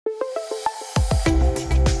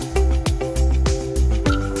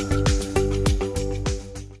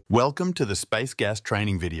Welcome to the Space Gas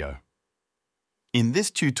training video. In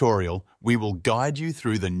this tutorial, we will guide you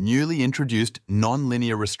through the newly introduced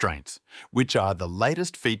nonlinear restraints, which are the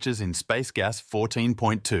latest features in Space Gas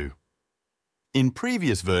 14.2. In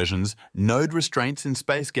previous versions, node restraints in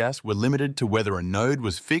Space Gas were limited to whether a node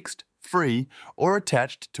was fixed, free, or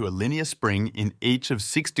attached to a linear spring in each of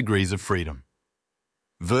 6 degrees of freedom.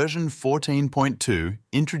 Version 14.2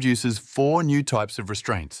 introduces 4 new types of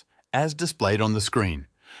restraints, as displayed on the screen: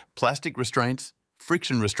 plastic restraints,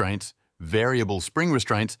 friction restraints, variable spring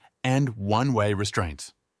restraints, and one-way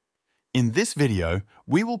restraints. In this video,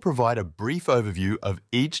 we will provide a brief overview of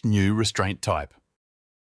each new restraint type.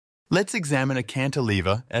 Let's examine a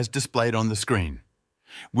cantilever as displayed on the screen.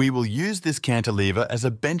 We will use this cantilever as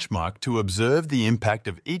a benchmark to observe the impact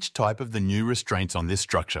of each type of the new restraints on this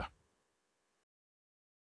structure.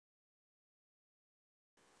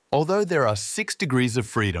 Although there are 6 degrees of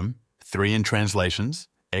freedom, 3 in translations,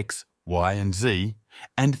 X, Y, and Z,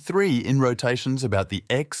 and 3 in rotations about the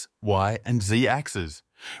X, Y, and Z axes,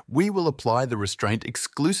 we will apply the restraint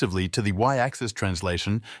exclusively to the Y-axis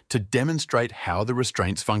translation to demonstrate how the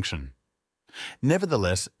restraints function.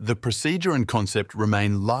 Nevertheless, the procedure and concept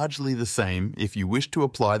remain largely the same if you wish to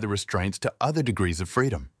apply the restraints to other degrees of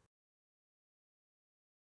freedom.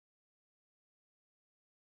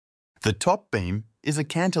 The top beam is a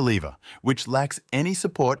cantilever which lacks any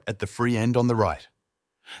support at the free end on the right.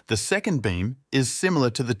 The second beam is similar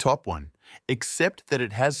to the top one, except that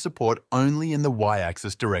it has support only in the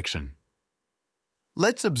y-axis direction.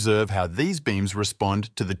 Let's observe how these beams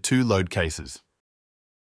respond to the 2 load cases.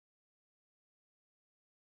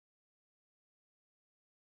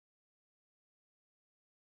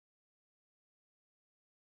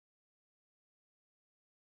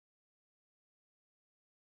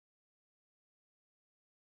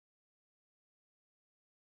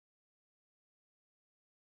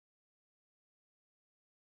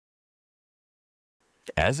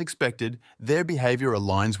 As expected, their behavior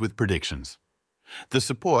aligns with predictions. The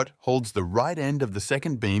support holds the right end of the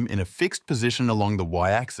second beam in a fixed position along the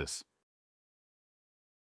y-axis.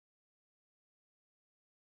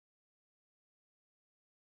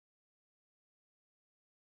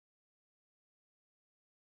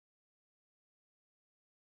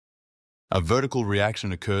 A vertical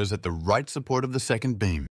reaction occurs at the right support of the second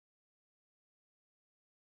beam.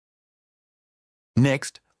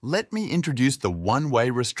 Next, let me introduce the one-way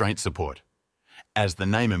restraint support. As the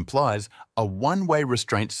name implies, a one-way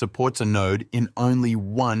restraint supports a node in only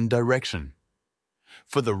one direction.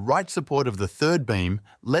 For the right support of the third beam,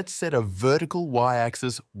 let's set a vertical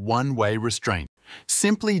y-axis one-way restraint.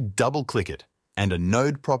 Simply double-click it, and a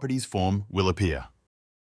node properties form will appear.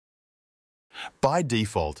 By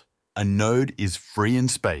default, a node is free in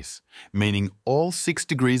space, meaning all 6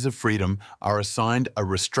 degrees of freedom are assigned a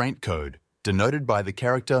restraint code, denoted by the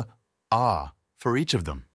character R for each of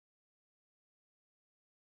them.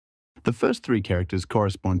 The first 3 characters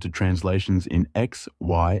correspond to translations in X,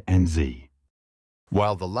 Y, and Z,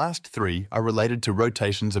 while the last 3 are related to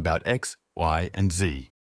rotations about X, Y, and Z.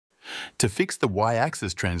 To fix the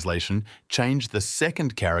Y-axis translation, change the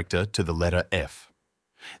second character to the letter F.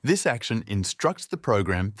 This action instructs the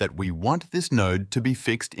program that we want this node to be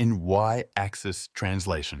fixed in Y-axis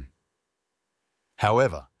translation.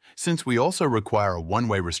 However, since we also require a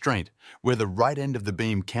one-way restraint, where the right end of the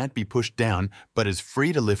beam can't be pushed down but is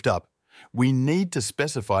free to lift up, we need to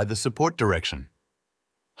specify the support direction.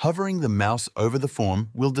 Hovering the mouse over the form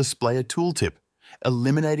will display a tooltip,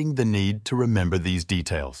 eliminating the need to remember these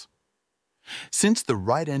details. Since the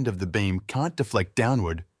right end of the beam can't deflect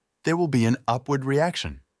downward, there will be an upward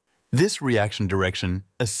reaction. This reaction direction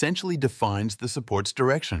essentially defines the support's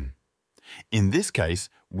direction. In this case,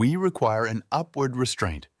 we require an upward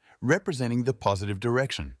restraint, representing the positive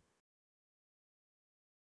direction.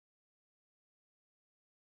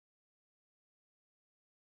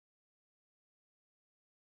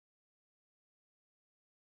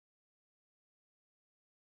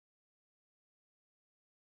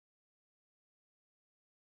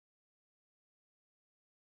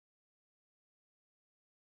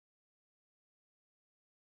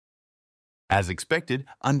 As expected,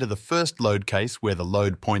 under the first load case where the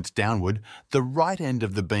load points downward, the right end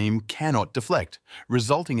of the beam cannot deflect,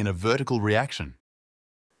 resulting in a vertical reaction.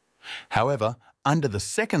 However, under the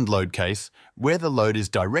second load case, where the load is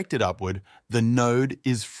directed upward, the node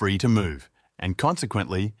is free to move, and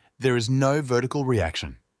consequently, there is no vertical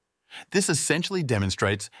reaction. This essentially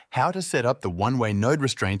demonstrates how to set up the one-way node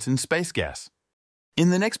restraints in Space Gas. In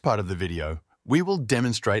the next part of the video, we will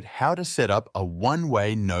demonstrate how to set up a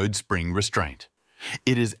one-way node spring restraint.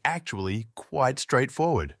 It is actually quite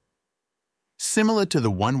straightforward. Similar to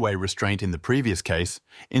the one-way restraint in the previous case,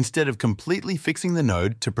 instead of completely fixing the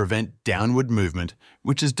node to prevent downward movement,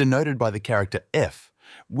 which is denoted by the character F,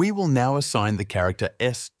 we will now assign the character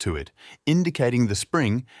S to it, indicating the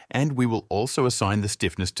spring, and we will also assign the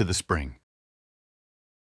stiffness to the spring.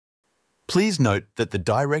 Please note that the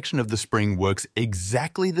direction of the spring works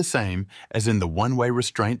exactly the same as in the one-way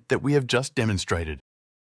restraint that we have just demonstrated.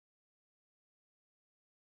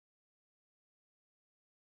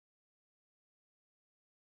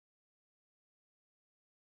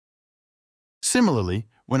 Similarly,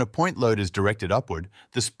 when a point load is directed upward,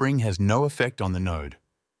 the spring has no effect on the node.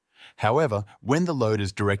 However, when the load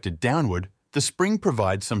is directed downward, the spring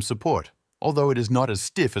provides some support, although it is not as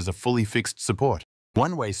stiff as a fully fixed support.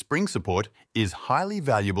 One-way spring support is highly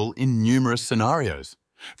valuable in numerous scenarios.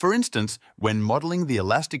 For instance, when modeling the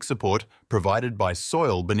elastic support provided by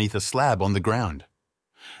soil beneath a slab on the ground.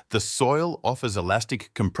 The soil offers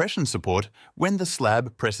elastic compression support when the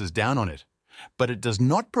slab presses down on it, but it does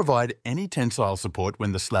not provide any tensile support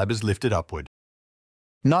when the slab is lifted upward.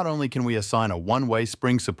 Not only can we assign a one-way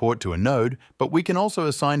spring support to a node, but we can also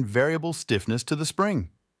assign variable stiffness to the spring.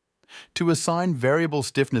 To assign variable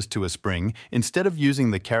stiffness to a spring, instead of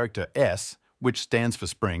using the character S, which stands for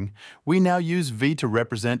spring, we now use V to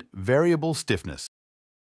represent variable stiffness.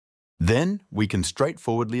 Then we can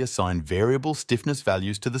straightforwardly assign variable stiffness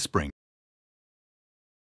values to the spring.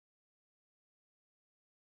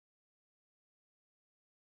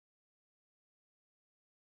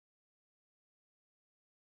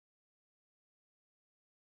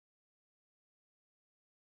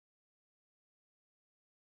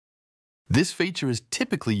 This feature is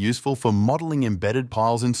typically useful for modeling embedded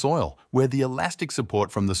piles in soil, where the elastic support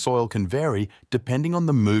from the soil can vary depending on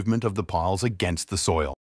the movement of the piles against the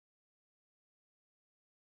soil.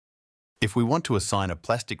 If we want to assign a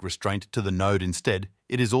plastic restraint to the node instead,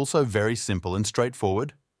 it is also very simple and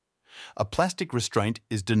straightforward. A plastic restraint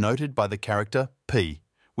is denoted by the character P,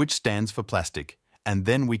 which stands for plastic, and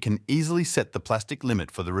then we can easily set the plastic limit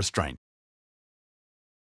for the restraint.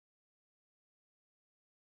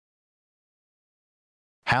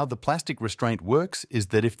 How the plastic restraint works is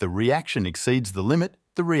that if the reaction exceeds the limit,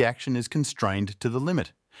 the reaction is constrained to the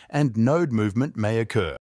limit, and node movement may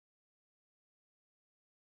occur.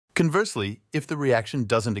 Conversely, if the reaction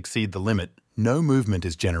doesn't exceed the limit, no movement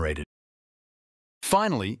is generated.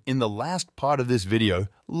 Finally, in the last part of this video,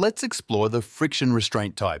 let's explore the friction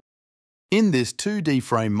restraint type. In this 2D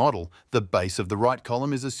frame model, the base of the right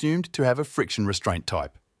column is assumed to have a friction restraint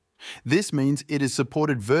type. This means it is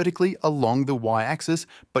supported vertically along the y-axis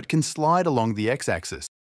but can slide along the x-axis.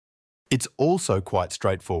 It's also quite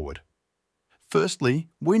straightforward. Firstly,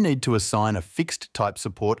 we need to assign a fixed type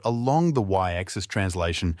support along the y-axis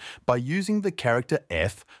translation by using the character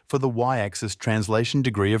F for the y-axis translation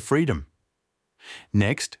degree of freedom.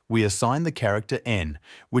 Next, we assign the character N,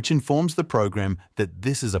 which informs the program that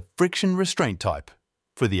this is a friction restraint type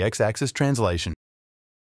for the x-axis translation.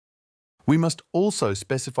 We must also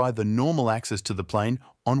specify the normal axis to the plane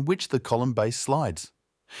on which the column base slides.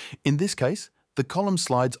 In this case, the column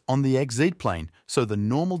slides on the xz plane, so the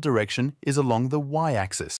normal direction is along the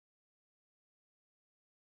y-axis.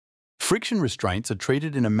 Friction restraints are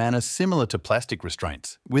treated in a manner similar to plastic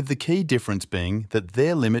restraints, with the key difference being that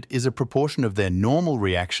their limit is a proportion of their normal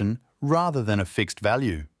reaction rather than a fixed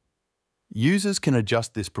value. Users can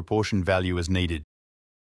adjust this proportion value as needed.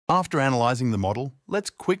 After analysing the model, let's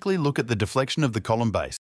quickly look at the deflection of the column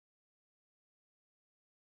base.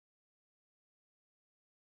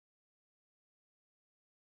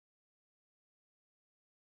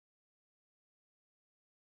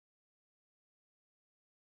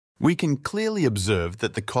 We can clearly observe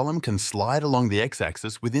that the column can slide along the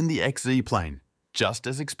x-axis within the xz plane, just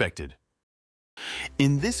as expected.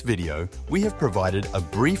 In this video, we have provided a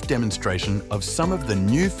brief demonstration of some of the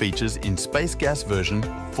new features in Space Gas version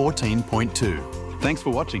 14.2. Thanks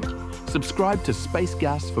for watching. Subscribe to Space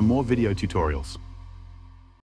Gas for more video tutorials.